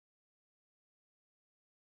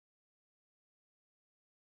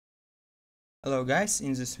Hello guys,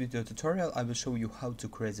 in this video tutorial I will show you how to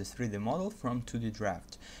create a 3D model from 2D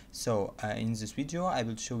draft. So in this video I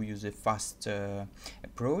will show you the fast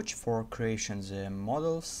approach for creation the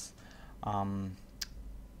models um,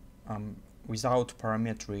 without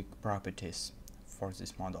parametric properties for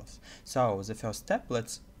these models. So the first step,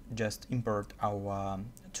 let's just import our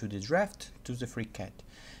 2D draft to the FreeCAD,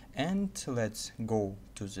 and let's go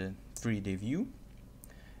to the 3D view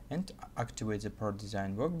and activate the Part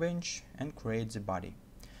Design workbench and create the body.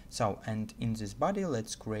 So, and in this body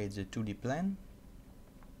let's create the 2D plan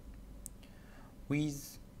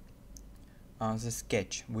with the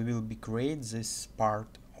sketch. We will be create this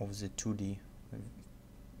part of the 2D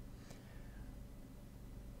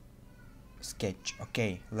sketch.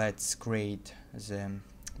 Okay, let's create the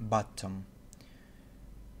bottom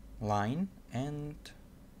line and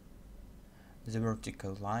the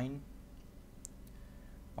vertical line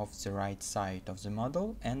of the right side of the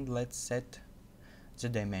model, and let's set the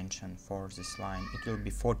dimension for this line. It will be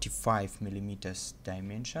 45 millimeters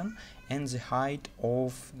dimension, and the height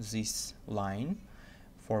of this line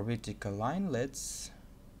for vertical line let's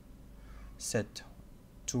set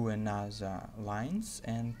two another lines,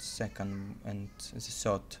 and second and the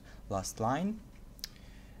third last line,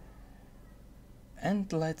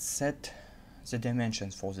 and let's set the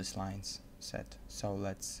dimensions for these lines set. So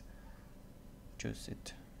let's choose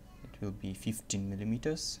it. It will be 15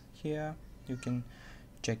 millimeters here, you can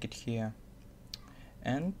check it here,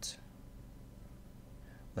 and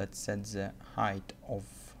let's set the height of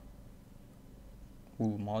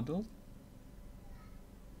whole model.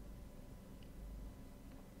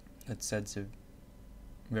 Let's set the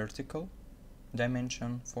vertical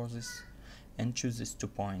dimension for this and choose these 2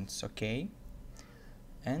 points. Okay,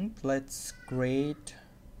 and let's create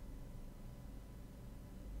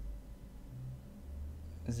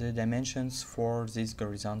the dimensions for these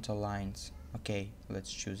horizontal lines. Okay,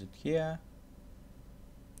 let's choose it here,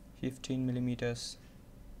 15 millimeters.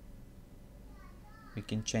 We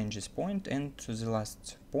can change this point, and to the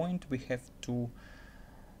last point we have to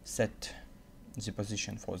set the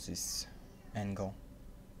position for this angle,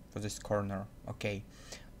 for this corner. Okay,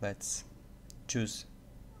 let's choose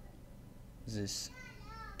these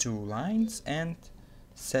 2 lines and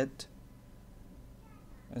set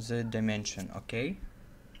the dimension. Okay,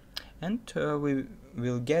 and we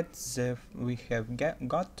will get we have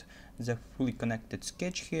got the fully connected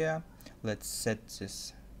sketch here. Let's set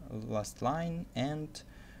this last line and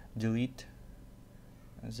delete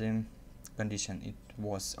the condition it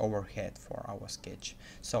was overhead for our sketch.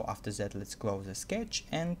 So after that let's close the sketch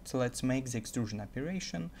and let's make the extrusion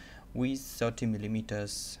operation with 30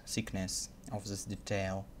 millimeters thickness of this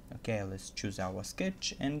detail. Okay, let's choose our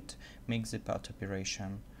sketch and make the part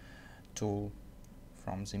operation tool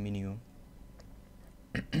from the menu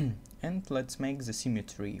and let's make the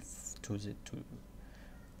symmetry to the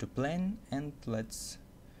to plane, and let's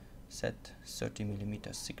set 30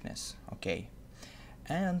 millimeters thickness. Okay,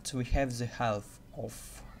 and we have the half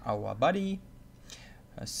of our body,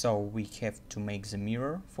 so we have to make the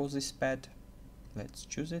mirror for this pad. Let's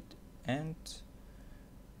choose it, and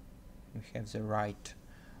we have the right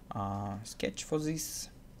sketch for this,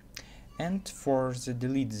 and for the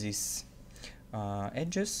delete this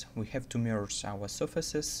edges we have to merge our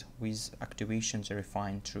surfaces with activation the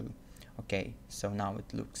refine true. Okay, so now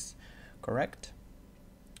it looks correct.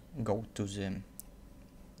 Go to the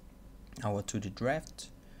our 2D draft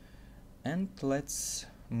and let's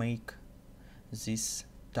make this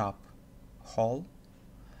top hole.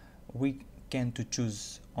 We can to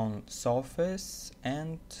choose on surface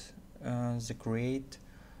and the create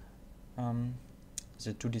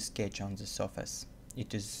the 2D sketch on the surface.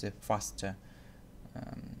 It is a faster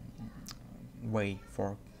way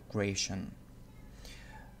for creation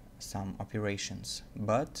some operations,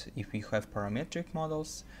 but if you have parametric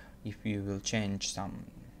models, if you will change some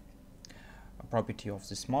property of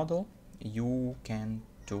this model, you can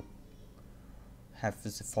to have the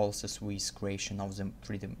falses with creation of the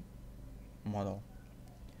 3D model.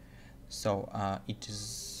 So it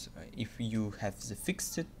is if you have the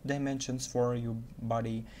fixed dimensions for your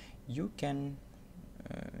body, you can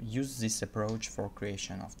use this approach for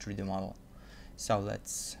creation of 3D model. So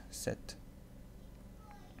let's set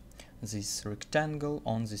this rectangle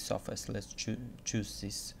on the surface. Let's choose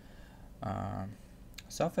this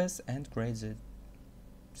surface and create the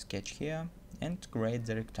sketch here and create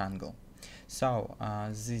the rectangle. So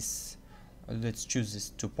this let's choose these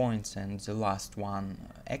 2 points and the last one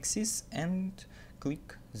axis and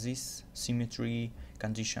click this symmetry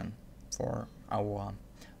condition for our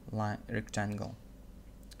rectangle.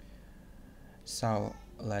 So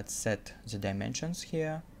let's set the dimensions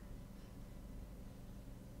here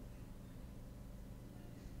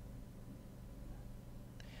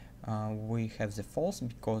we have the false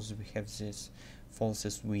because we have this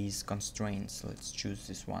falses with constraints. Let's choose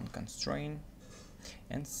this one constraint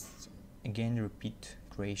and again repeat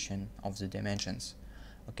creation of the dimensions.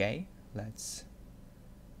 Okay, let's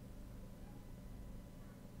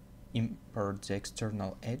import the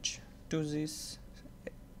external edge to this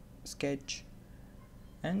sketch,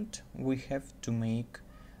 and we have to make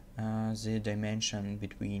the dimension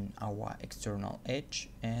between our external edge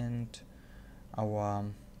and our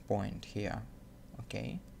point here.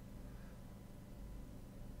 Okay,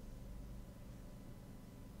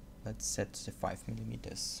 let's set the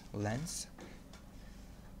 5mm length.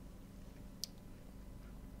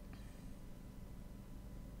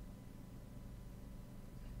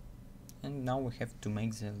 And now we have to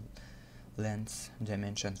make the length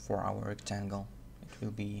dimension for our rectangle. It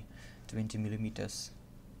will be 20mm.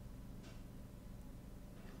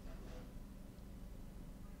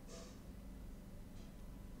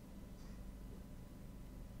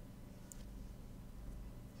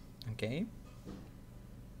 Okay.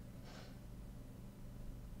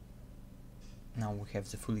 Now we have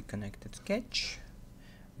the fully connected sketch.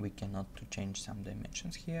 We cannot change some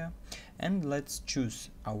dimensions here, and let's choose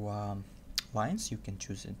our lines. You can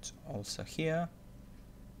choose it also here,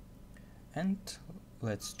 and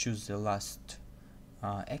let's choose the last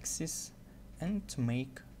axis and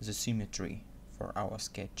make the symmetry for our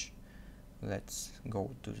sketch. Let's go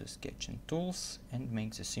to the sketching tools and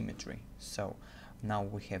make the symmetry. So now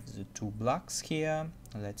we have the two blocks here.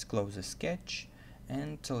 Let's close the sketch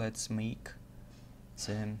and let's make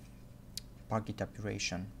the pocket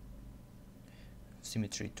operation.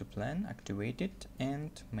 Symmetry to plan, activate it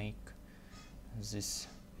and make these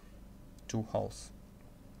two holes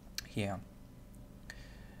here.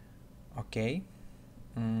 Okay,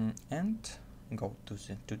 and go to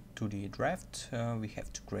the 2D draft. We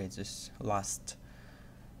have to create this last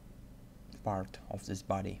part of this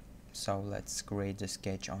body. So let's create the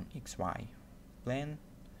sketch on XY plane,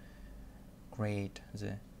 create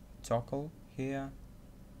the circle here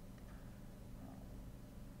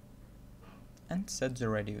and set the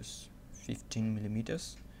radius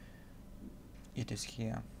 15mm. It is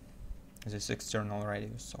here, this external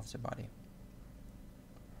radius of the body.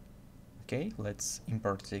 Okay, let's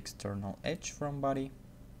import the external edge from body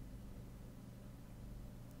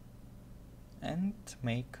and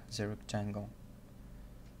make the rectangle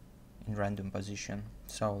in random position.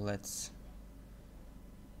 So let's,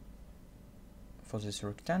 for this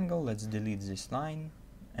rectangle, let's delete this line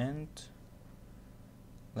and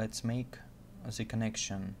let's make the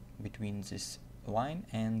connection between this line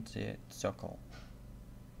and the circle.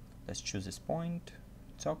 Let's choose this point,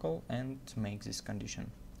 circle, and make this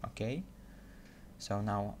condition. Okay, so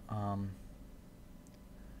now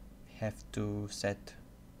have to set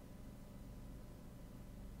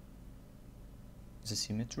the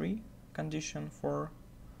symmetry condition for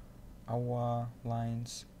our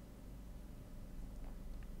lines,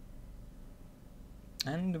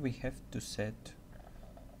 and we have to set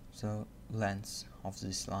the length of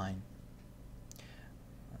this line,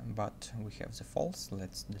 but we have the false.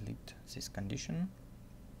 Let's delete this condition.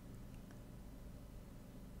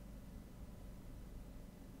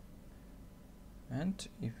 And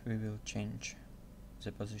if we will change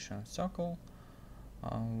the position of circle,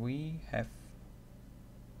 we have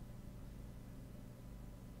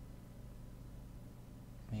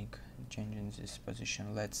make change in this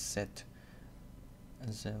position. Let's set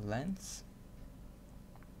the length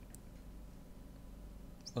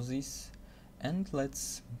for this, and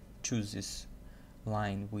let's choose this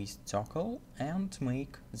line with circle and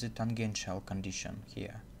make the tangential condition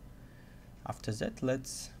here. After that,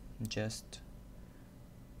 let's just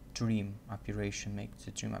trim operation, make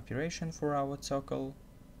the trim operation for our circle,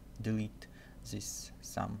 delete this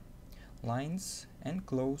some lines and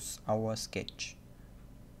close our sketch.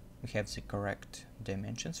 We have the correct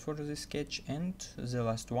dimensions for the sketch, and the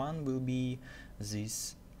last one will be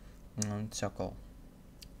this circle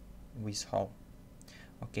with hole.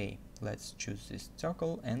 Okay, let's choose this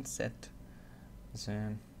circle and set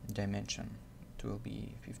the dimension. It will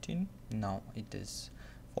be 15. Now it is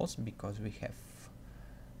false because we have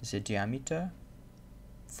the diameter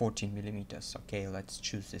 14mm. Okay, let's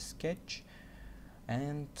choose the sketch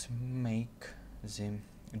and make the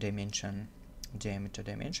diameter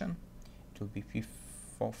dimension. It will be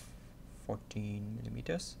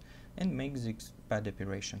 14mm, and make the pad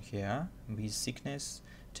operation here with thickness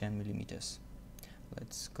 10mm.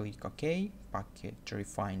 Let's click OK, packet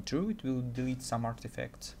refine true. It will delete some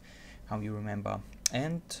artifacts, how you remember,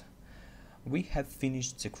 and we have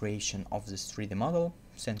finished the creation of this 3D model.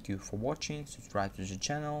 Thank you for watching, subscribe to the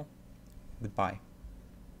channel, goodbye.